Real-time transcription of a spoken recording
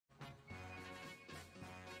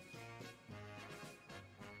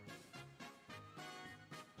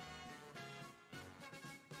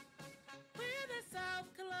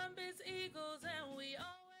Columbus Eagles, and we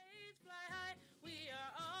always fly high. We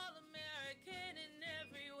are all American in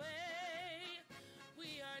every way.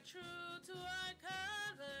 We are true to our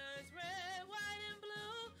colors, red, white, and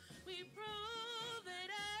blue. We prove it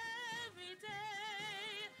every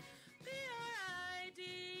day.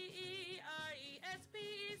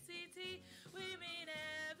 PRIDERESPECT, we mean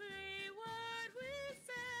every word we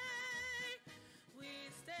say. We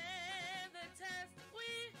stand the test,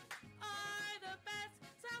 we are the best.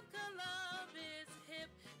 South Columbus, hip,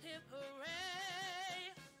 hip,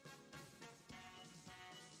 hooray.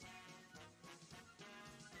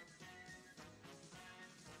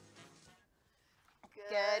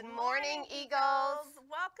 Good morning, Eagles.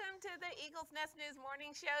 Welcome to the Eagles Nest News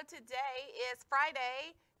Morning Show. Today is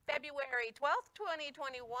Friday, February 12th,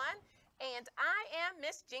 2021, and I am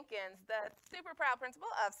Miss Jenkins, the super proud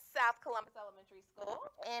principal of South Columbus Elementary School.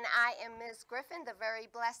 And I am Ms. Griffin, the very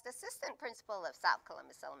blessed assistant principal of South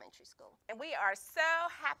Columbus Elementary School. And we are so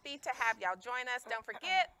happy to have y'all join us. Don't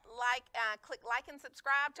forget, click like and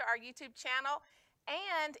subscribe to our YouTube channel.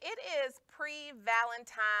 And it is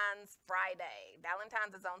pre-Valentine's Friday.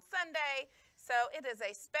 Valentine's is on Sunday, so it is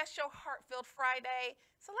a special heart-filled Friday.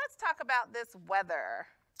 So let's talk about this weather.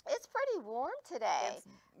 It's pretty warm today. It's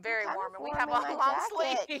very warm, and we warm have in a my long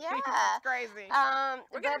jacket. sleeve. Yeah. It's crazy.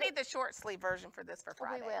 We're going to need the short sleeve version for this for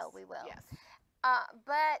Fridays. We will. Yes.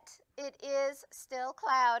 But it is still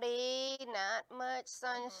cloudy, not much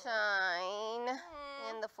sunshine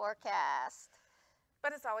in the forecast.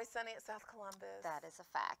 But it's always sunny at South Columbus. That is a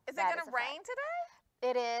fact. Is it going to rain today?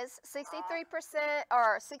 It is 63%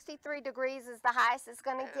 or 63 degrees is the highest it's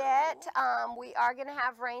going to get. We are going to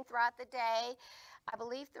have rain throughout the day. I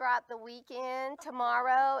believe throughout the weekend,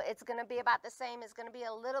 tomorrow, it's going to be about the same. It's going to be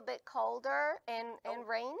a little bit colder and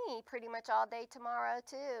rainy pretty much all day tomorrow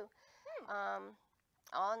too.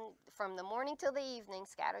 From the morning till the evening,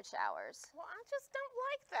 scattered showers. Well, I just don't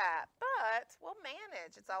like that, but we'll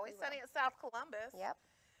manage. It's always sunny at South Columbus. Yep.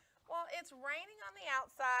 Well, it's raining on the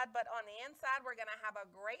outside, but on the inside, we're going to have a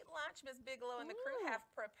great lunch. Ms. Bigelow and the crew have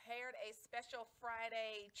prepared a special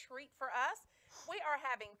Friday treat for us. We are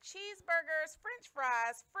having cheeseburgers, French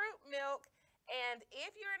fries, fruit milk, and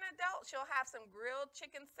if you're an adult, she'll have some grilled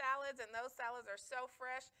chicken salads, and those salads are so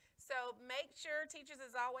fresh. So make sure, teachers,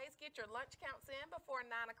 as always, get your lunch counts in before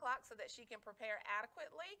 9 o'clock so that she can prepare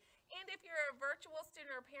adequately. And if you're a virtual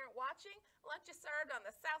student or parent watching, lunch is served on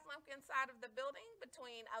the South Lumpkin side of the building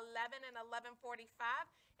between 11 and 11:45.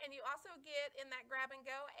 And you also get, in that grab and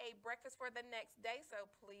go, a breakfast for the next day. So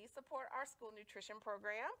please support our school nutrition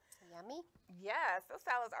program. Yummy. Yes, those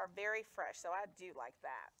salads are very fresh, so I do like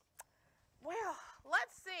that. Well,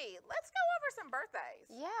 let's see. Let's go over some birthdays.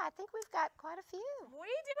 Yeah, I think we've got quite a few. We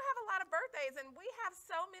do have a lot of birthdays, and we have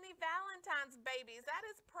so many Valentine's babies. That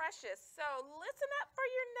is precious. So listen up for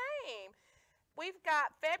your name. We've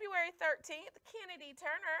got February 13th, Kennedy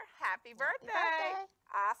Turner. Happy birthday. Happy birthday.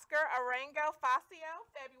 Oscar Arango Facio,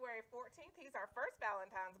 February 14th. He's our first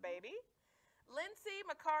Valentine's baby. Lindsay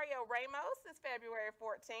Macario Ramos is February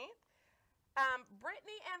 14th.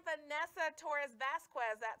 Brittany and Vanessa Torres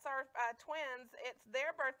Vasquez, that's our twins. It's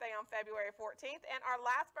their birthday on February 14th. And our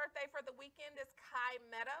last birthday for the weekend is Kai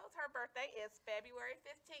Meadows. Her birthday is February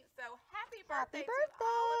 15th. So happy birthday to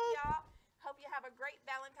all of y'all. Hope you have a great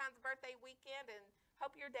Valentine's birthday weekend and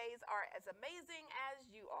hope your days are as amazing as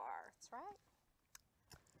you are. That's right.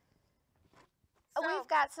 So, we've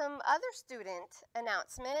got some other student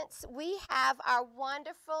announcements. We have our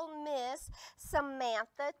wonderful Miss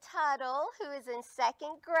Samantha Tuttle, who is in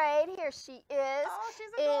 2nd grade. Here she is. Oh,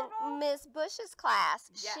 she's adorable. In Miss Bush's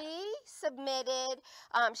class. Yes. She submitted,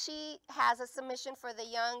 she has a submission for the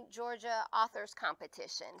Young Georgia Authors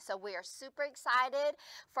Competition. So we are super excited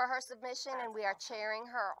for her submission, and we are cheering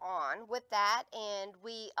her on with that. And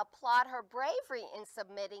we applaud her bravery in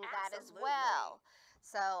submitting that as well.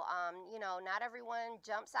 So, you know, not everyone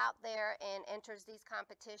jumps out there and enters these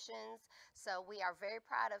competitions. So we are very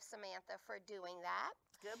proud of Samantha for doing that.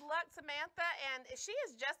 Good luck, Samantha. And she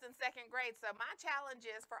is just in 2nd grade. So my challenge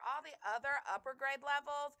is for all the other upper grade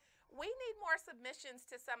levels, we need more submissions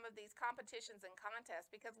to some of these competitions and contests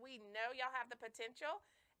because we know y'all have the potential.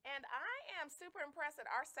 And I am super impressed that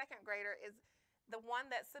our 2nd grader is the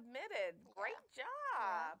one that submitted. Great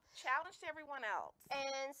job. Challenge to everyone else.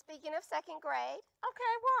 And speaking of 2nd grade.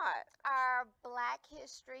 Okay, what? Our Black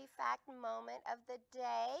History Fact Moment of the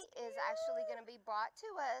Day is actually going to be brought to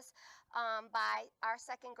us by our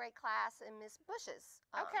 2nd grade class and Miss Bush's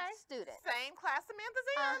student. Same class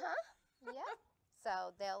Samantha's in? Yeah.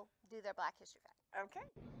 So they'll do their Black History Fact. Okay.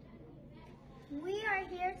 We are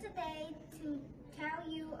here today to tell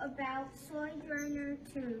you about Sojourner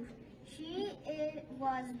Truth.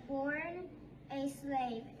 was born a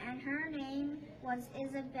slave, and her name was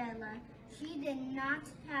Isabella. She did not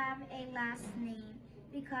have a last name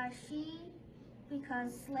because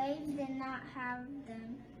slaves did not have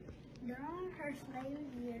them. During her slave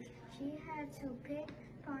years, she had to pick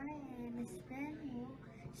cotton and spin wool.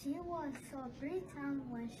 She was so 3 times.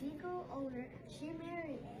 When she grew older, she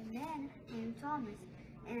married a man named Thomas,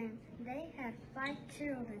 and they had 5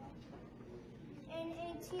 children. In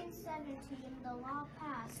 1817, the law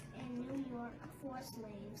passed in New York for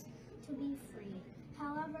slaves to be free.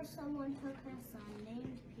 However, someone took her son,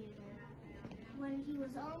 named Peter, when he was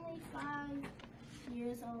only 5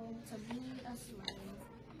 years old, to be a slave.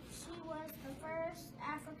 She was the first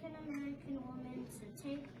African-American woman to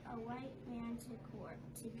take a white man to court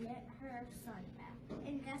to get her son back.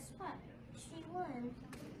 And guess what? She won.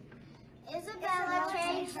 Isabella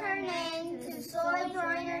changed her name to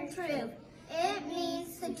Sojourner Truth. It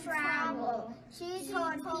means to travel. She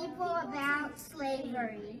told people about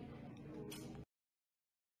slavery.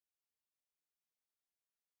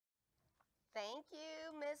 Thank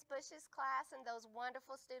you, Ms. Bush's class and those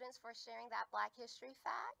wonderful students for sharing that Black History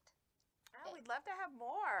fact. Oh, we'd love to have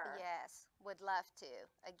more. Yes, would love to.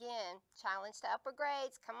 Again, challenge to upper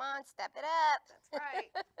grades. Come on, step it up. That's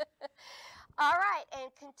right. All right,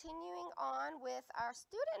 and continuing on with our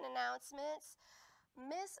student announcements,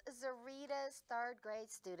 Miss Zarita's 3rd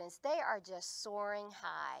grade students, they are just soaring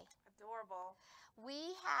high. Adorable.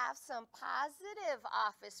 We have some positive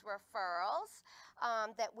office referrals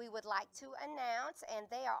that we would like to announce, and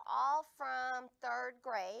they are all from 3rd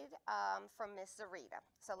grade from Miss Zarita.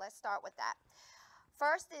 So let's start with that.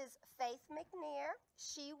 First is Faith McNair.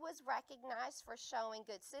 She was recognized for showing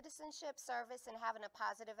good citizenship, service, and having a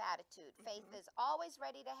positive attitude. Faith is always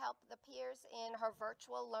ready to help the peers in her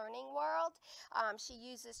virtual learning world. She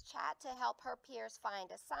uses chat to help her peers find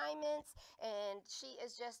assignments, and she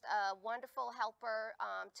is just a wonderful helper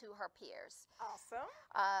to her peers. Awesome.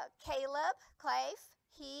 Caleb Clafe.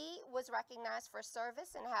 He was recognized for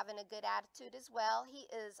service and having a good attitude as well.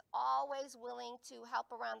 He is always willing to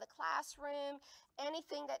help around the classroom.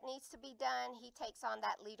 Anything that needs to be done, he takes on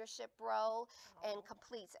that leadership role and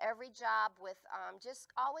completes every job with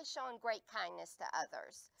just always showing great kindness to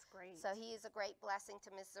others. That's great. So he is a great blessing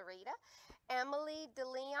to Miss Zarita. Emily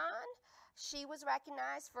DeLeon. She was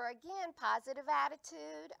recognized for, again, positive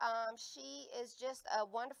attitude. She is just a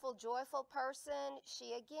wonderful, joyful person.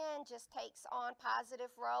 She, again, just takes on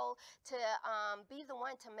positive role to be the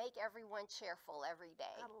one to make everyone cheerful every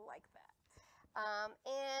day. I like that.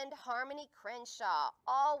 And Harmony Crenshaw,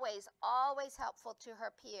 always helpful to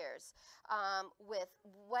her peers with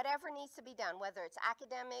whatever needs to be done, whether it's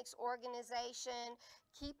academics, organization,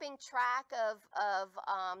 keeping track of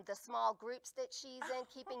the small groups that she's in,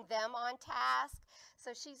 keeping them on task.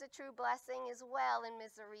 So she's a true blessing as well in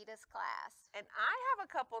Ms. Zarita's class. And I have a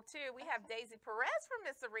couple too. We have Daisy Perez from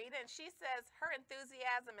Miss Zarita, and she says her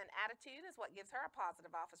enthusiasm and attitude is what gives her a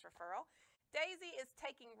positive office referral. Daisy is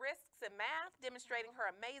taking risks in math, demonstrating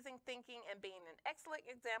her amazing thinking, and being an excellent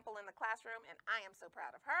example in the classroom, and I am so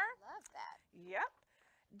proud of her. Love that. Yep.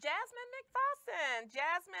 Jasmine McFawson.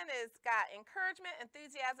 Jasmine has got encouragement,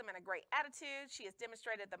 enthusiasm, and a great attitude. She has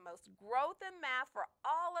demonstrated the most growth in math for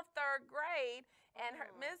all of 3rd grade, and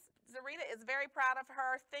Ms. Zarita is very proud of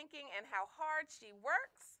her thinking and how hard she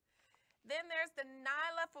works. Then there's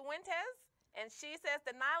Denilah Fuentes. And she says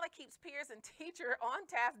Denilah keeps peers and teacher on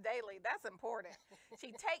task daily. That's important.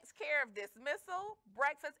 She takes care of dismissal,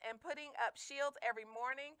 breakfast, and putting up shields every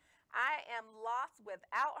morning. I am lost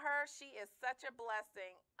without her. She is such a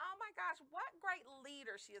blessing. Oh my gosh, what great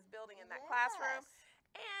leader she is building in that classroom.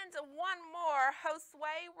 And one more,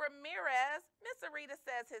 Josue Ramirez. Miss Zarita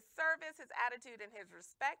says his service, his attitude, and his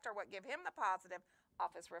respect are what give him the positive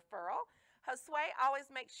office referral. Josue always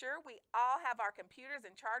makes sure we all have our computers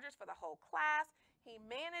and chargers for the whole class. He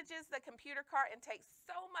manages the computer cart and takes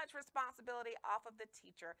so much responsibility off of the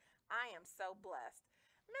teacher. I am so blessed.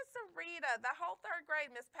 Miss Zarita, the whole 3rd grade,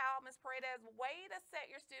 Miss Powell, Miss Paredes, way to set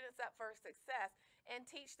your students up for success and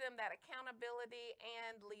teach them that accountability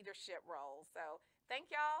and leadership role. So thank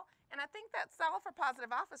y'all. And I think that's all for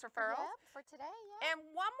positive office referrals. Yep, for today, yeah. And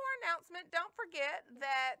one more announcement. Don't forget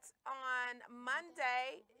that on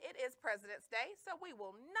Monday, it is President's Day, so we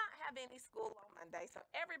will not have any school on Monday. So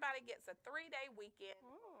everybody gets a 3-day weekend.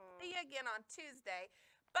 See you again on Tuesday.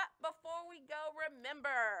 But before we go,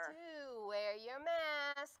 remember to wear your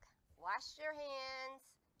mask, wash your hands,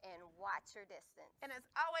 and watch your distance. And as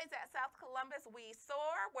always at South Columbus, we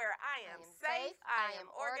soar where I am safe, I am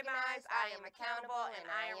organized, I am accountable, and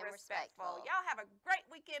I am respectful. Y'all have a great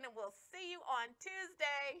weekend, and we'll see you on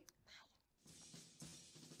Tuesday. Bye.